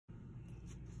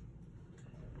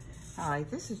Hi,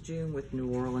 this is June with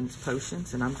New Orleans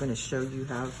Potions, and I'm going to show you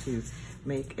how to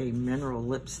make a mineral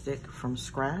lipstick from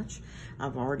scratch.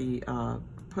 I've already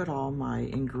put all my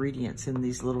ingredients in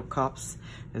these little cups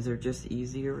as they're just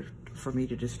easier for me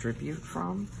to distribute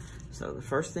from. So the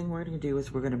first thing we're going to do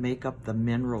is we're going to make up the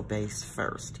mineral base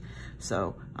first.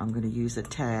 So I'm going to use a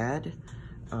tad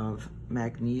of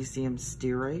magnesium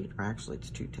stearate, or actually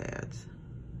it's 2 tads.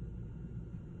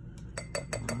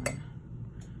 1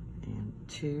 and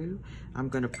 2. I'm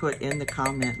going to put in the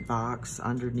comment box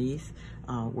underneath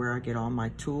where I get all my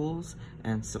tools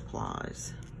and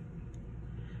supplies.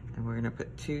 And we're going to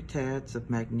put 2 tads of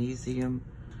magnesium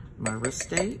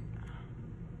myristate.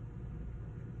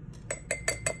 Okay,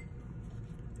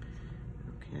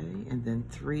 and then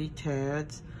 3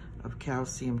 tads of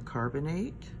calcium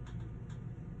carbonate.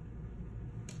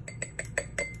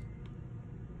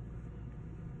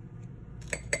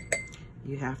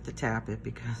 You have to tap it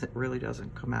because it really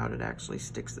doesn't come out. It actually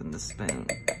sticks in the spoon.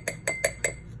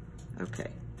 Okay,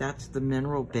 that's the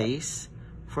mineral base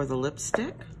for the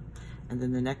lipstick. And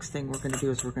then the next thing we're going to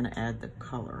do is we're going to add the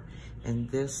color. And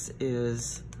this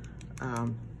is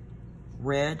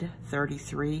red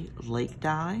 33 Lake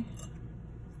dye.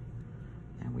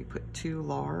 And we put 2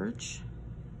 large.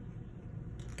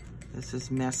 This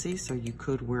is messy, so you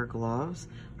could wear gloves.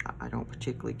 I don't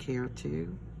particularly care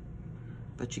to.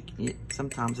 But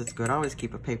sometimes it's good. I always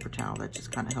keep a paper towel. That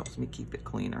just kind of helps me keep it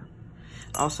cleaner.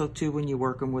 Also, too, when you're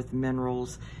working with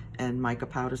minerals and mica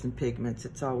powders and pigments,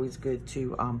 it's always good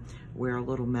to wear a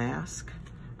little mask.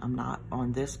 I'm not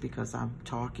on this because I'm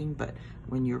talking, but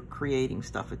when you're creating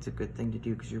stuff, it's a good thing to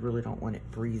do because you really don't want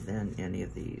it breathe in any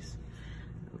of these.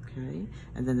 Okay,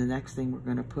 and then the next thing we're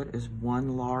going to put is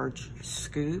 1 large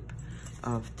scoop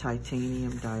of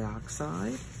titanium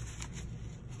dioxide.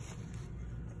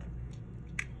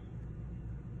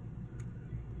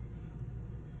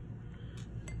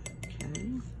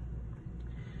 Okay,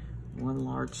 1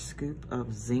 large scoop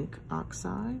of zinc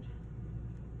oxide.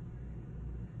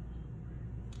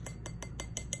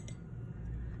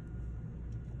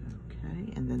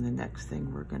 Okay, and then the next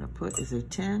thing we're going to put is a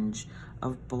tinge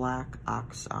of black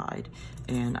oxide.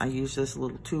 And I use this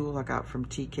little tool I got from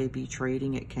TKB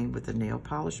Trading. It came with a nail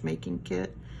polish making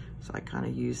kit. So I kind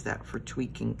of use that for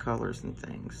tweaking colors and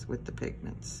things with the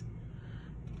pigments.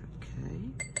 Okay,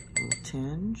 a little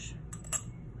tinge.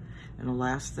 And the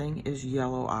last thing is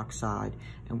yellow oxide,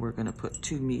 and we're going to put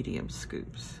 2 medium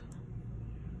scoops.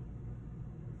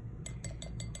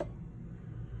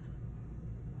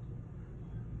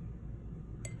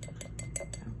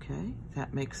 Okay,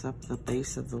 that makes up the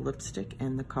base of the lipstick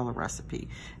and the color recipe.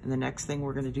 And the next thing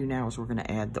we're going to do now is we're going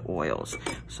to add the oils.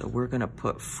 So we're going to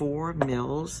put 4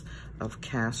 mils of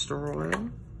castor oil.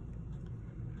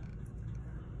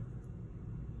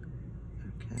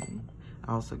 Okay.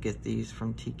 I also get these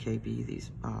from TKB, these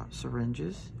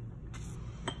syringes.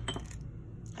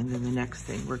 And then the next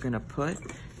thing we're going to put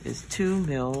is 2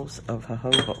 mils of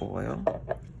jojoba oil.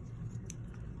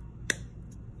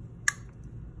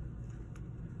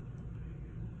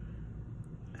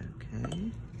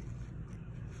 Okay.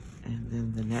 And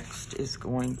then the next is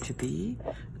going to be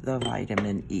the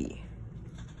vitamin E.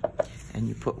 And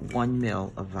you put 1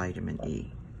 mil of vitamin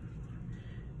E.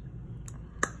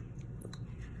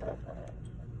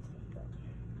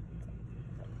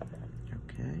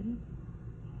 Okay,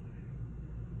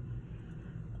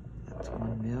 that's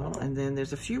 1 mil. And then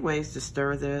there's a few ways to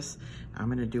stir this. I'm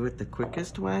going to do it the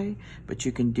quickest way, but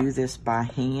you can do this by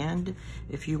hand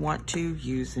if you want to,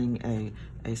 using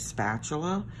a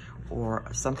spatula, or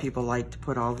some people like to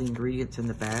put all the ingredients in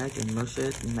the bag and mush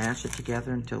it and mash it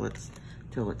together until it's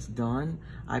done.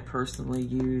 I personally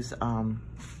use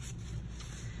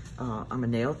I'm a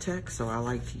nail tech, so I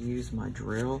like to use my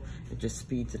drill. It just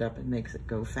speeds it up and makes it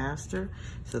go faster.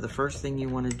 So the first thing you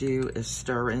want to do is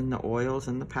stir in the oils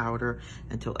and the powder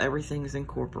until everything's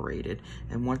incorporated.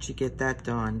 And once you get that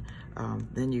done,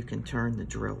 then you can turn the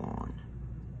drill on.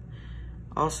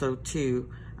 Also,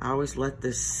 too, I always let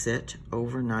this sit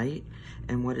overnight.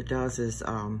 And what it does is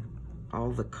all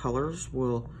the colors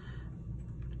will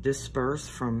disperse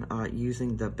from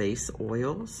using the base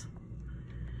oils.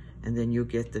 And then you'll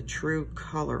get the true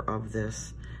color of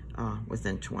this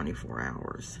within 24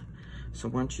 hours. So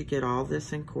once you get all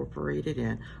this incorporated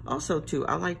in, also too,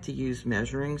 I like to use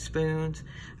measuring spoons.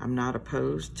 I'm not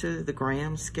opposed to the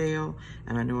gram scale,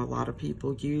 and I know a lot of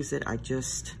people use it. I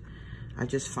just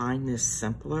find this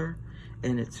simpler,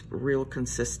 and it's real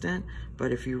consistent.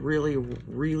 But if you're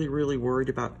really worried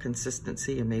about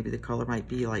consistency, and maybe the color might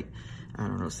be like, I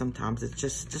don't know, sometimes it's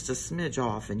just a smidge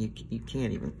off and you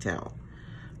can't even tell.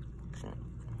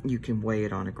 you can weigh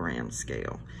it on a gram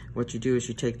scale. What you do is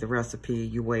you take the recipe,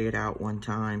 you weigh it out one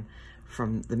time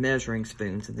from the measuring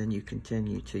spoons, and then you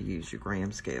continue to use your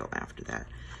gram scale after that.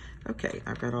 Okay,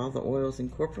 I've got all the oils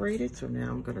incorporated, so now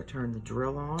I'm gonna turn the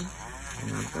drill on,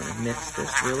 and I'm gonna mix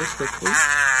this really quickly.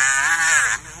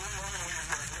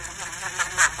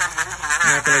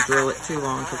 I'm not gonna drill it too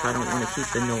long because I don't wanna keep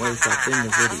the noise up in the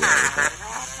video, but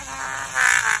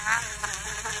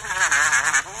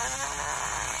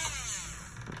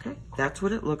okay, that's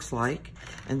what it looks like.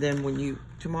 And then when you,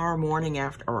 tomorrow morning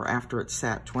after it's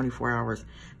sat 24 hours,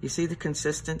 you see the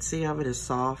consistency of it is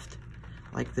soft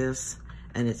like this,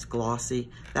 and it's glossy.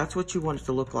 That's what you want it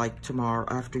to look like tomorrow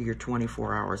after your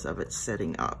 24 hours of it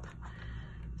setting up.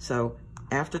 So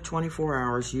after 24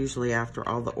 hours, usually after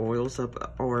all the oils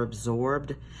are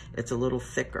absorbed, it's a little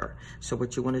thicker. So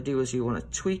what you want to do is you want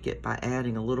to tweak it by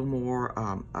adding a little more,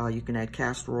 you can add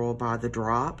castor oil by the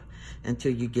drop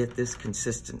until you get this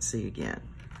consistency again.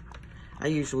 I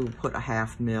usually put a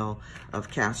 ½ ml of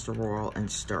castor oil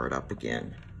and stir it up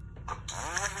again.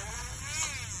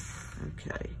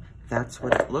 Okay, that's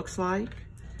what it looks like.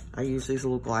 I use these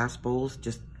little glass bowls,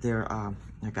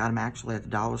 I got them actually at the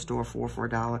dollar store, 4 for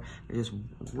 $1. They're just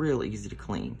real easy to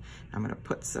clean. I'm gonna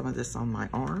put some of this on my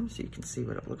arm so you can see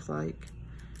what it looks like.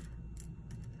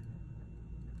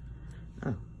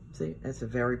 Oh, see, that's a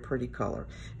very pretty color.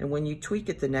 And when you tweak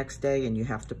it the next day and you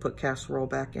have to put castor oil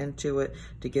back into it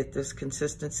to get this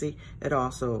consistency, it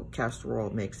also, castor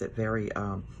oil makes it very,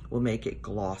 will make it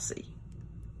glossy.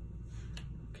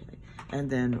 Okay, and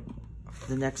then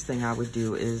the next thing I would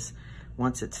do is,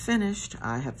 once it's finished,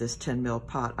 I have this 10 ml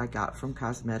pot I got from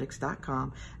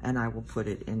cosmetics.com, and I will put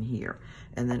it in here.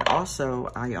 And then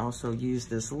also, I also use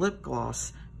this lip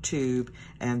gloss tube,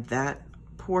 and that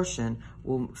portion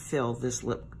will fill this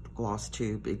lip gloss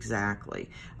tube exactly.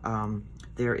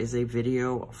 There is a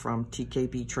video from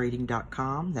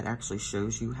tkbtrading.com that actually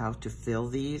shows you how to fill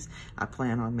these. I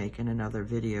plan on making another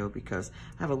video because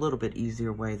I have a little bit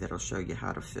easier way that'll show you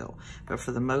how to fill. But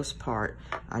for the most part,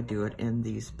 I do it in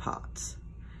these pots.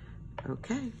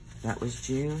 Okay, that was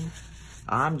June.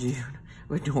 I'm June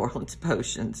with New Orleans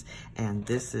Potions, and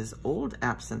this is Old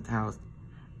Absinthe House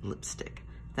lipstick.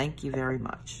 Thank you very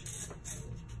much.